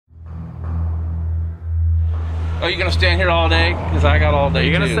Oh, you gonna stand here all day? Because I got all day.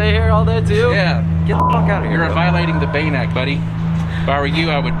 You gonna stay here all day too? Yeah. Get the fuck out of here. You're violating the Bain Act, buddy. If I were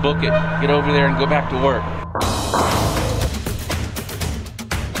you, I would book it. Get over there and go back to work.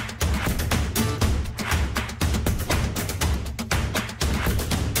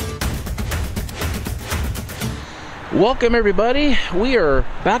 Welcome everybody. We are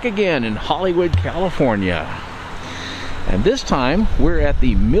back again in Hollywood, California. And this time we're at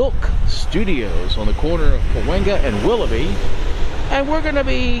the Milk Studios on the corner of Cahuenga and Willoughby. And we're gonna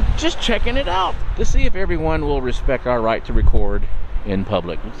be just checking it out to see if everyone will respect our right to record in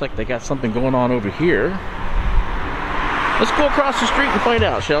public. Looks like they got something going on over here. Let's go across the street and find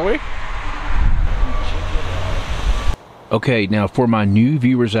out, shall we? Okay, now for my new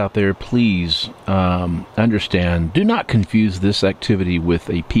viewers out there, please understand, do not confuse this activity with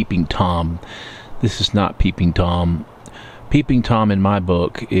a peeping Tom. This is not peeping Tom. Peeping Tom in my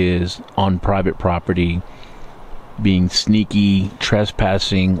book is on private property, being sneaky,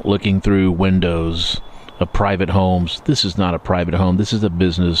 trespassing, looking through windows of private homes. This is not a private home. This is a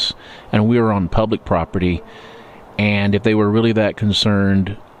business, and we are on public property. And if they were really that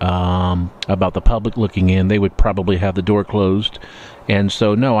concerned about the public looking in, they would probably have the door closed. And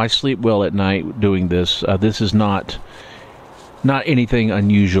so, no, I sleep well at night doing this. This is not anything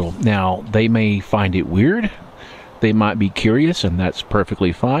unusual. Now, they may find it weird. They might be curious, and that's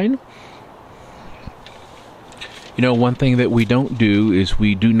perfectly fine. You know, one thing that we don't do is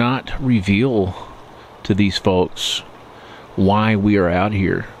we do not reveal to these folks why we are out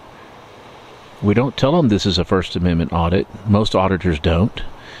here. We don't tell them this is a First Amendment audit. Most auditors don't.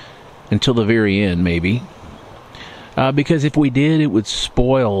 Until the very end, maybe. Because if we did, it would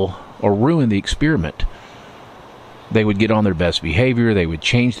spoil or ruin the experiment. They would get on their best behavior, they would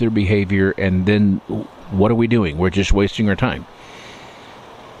change their behavior, and then what are we doing? We're just wasting our time.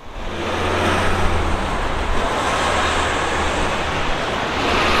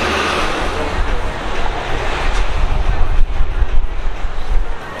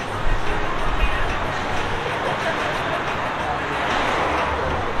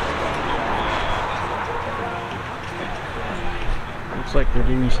 Looks like they're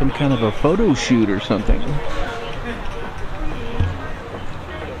doing some kind of a photo shoot or something.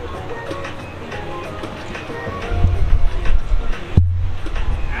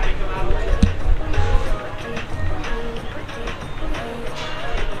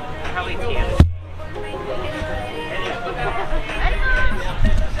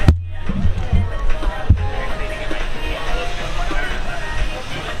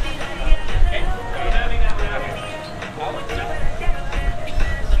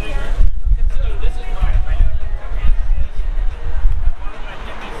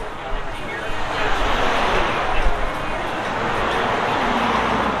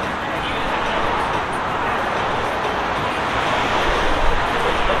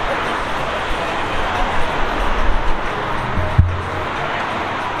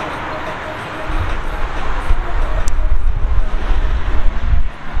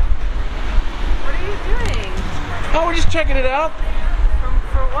 Oh, we're just checking it out.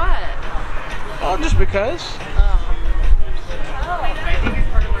 For what? Oh, just because. Oh. I think it's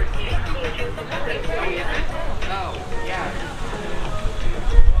part of our team. Oh, yeah.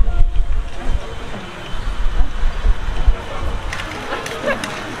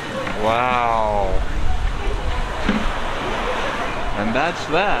 Wow. And that's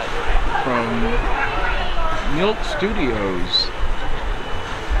that from Milk Studios.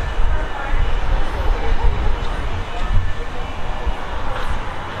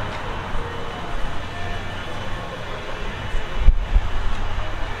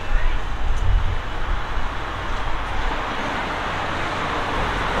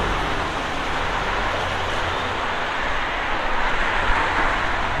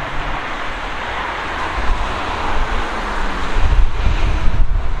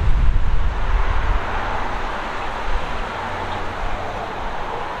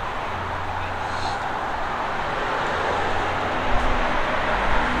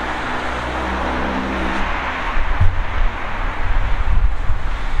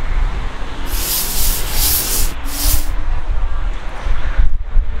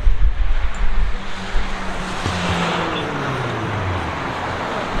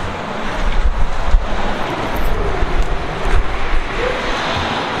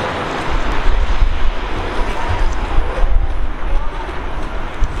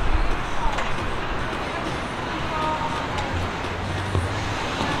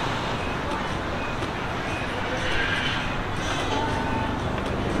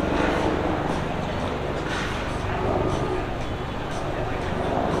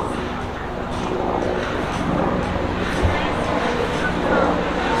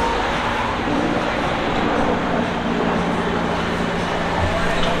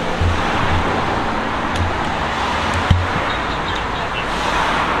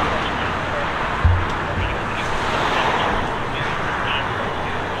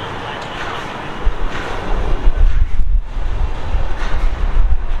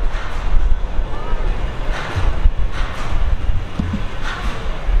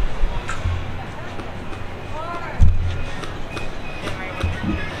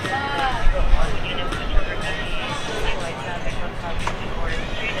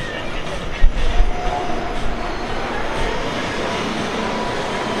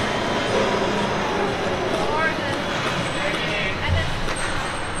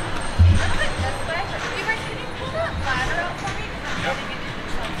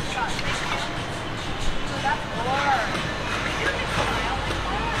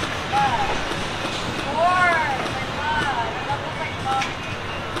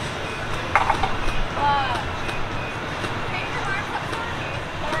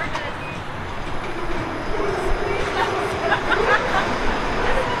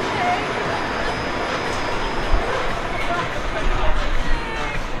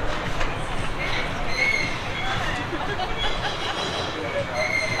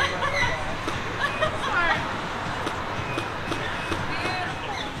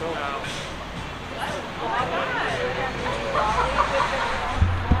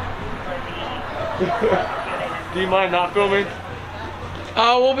 Do you mind not filming?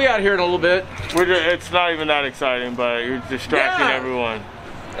 We'll be out here in a little bit. It's not even that exciting, but you're distracting everyone.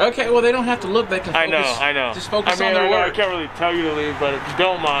 Okay, well they don't have to look. They can focus. I know. Just focus I mean, on their I work. can't really tell you to leave, but if you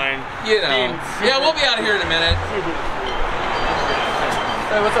don't mind. You know. Yeah, we'll be out of here in a minute.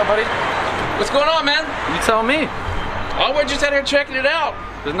 Hey, what's up, buddy? What's going on, man? You tell me. Oh, we're just out here checking it out.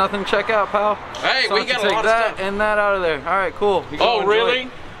 There's nothing to check out, pal. Hey, So we why don't got you a take lot of that stuff. and that out of there. All right, cool. You go Oh, enjoy really? it.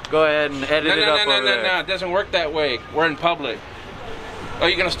 Go ahead and edit it up over there. No, it doesn't work that way. We're in public. Oh,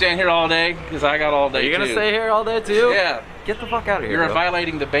 you gonna stand here all day? Because I got all day. You're gonna too. stay here all day too? Yeah. Get the fuck out of here. You're bro.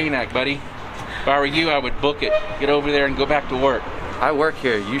 violating the Bain Act, buddy. If I were you, I would book it. Get over there and go back to work. I work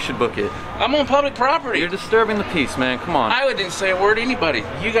here. You should book it. I'm on public property. You're disturbing the peace, man. Come on. I didn't say a word to anybody.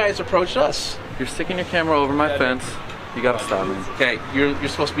 You guys approached us. You're sticking your camera over my fence. You gotta stop me. Okay, you're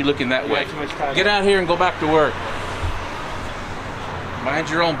supposed to be looking that way. too much time. Get out here and go back to work. Mind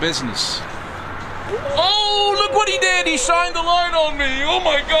your own business. Oh, look what he did! He shined the light on me! Oh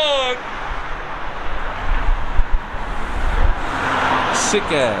my God! Sick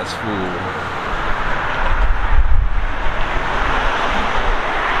ass fool.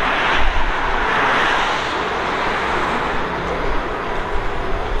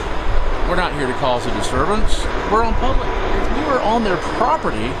 We're not here to cause a disturbance. We're on public. If we were on their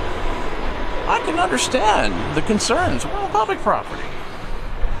property, I can understand the concerns. We're on public property.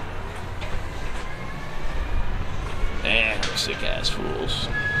 Damn, sick ass fools.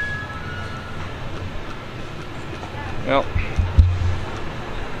 Well,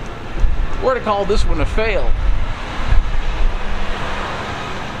 we're to call this one a fail.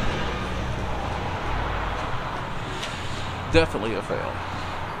 Definitely a fail.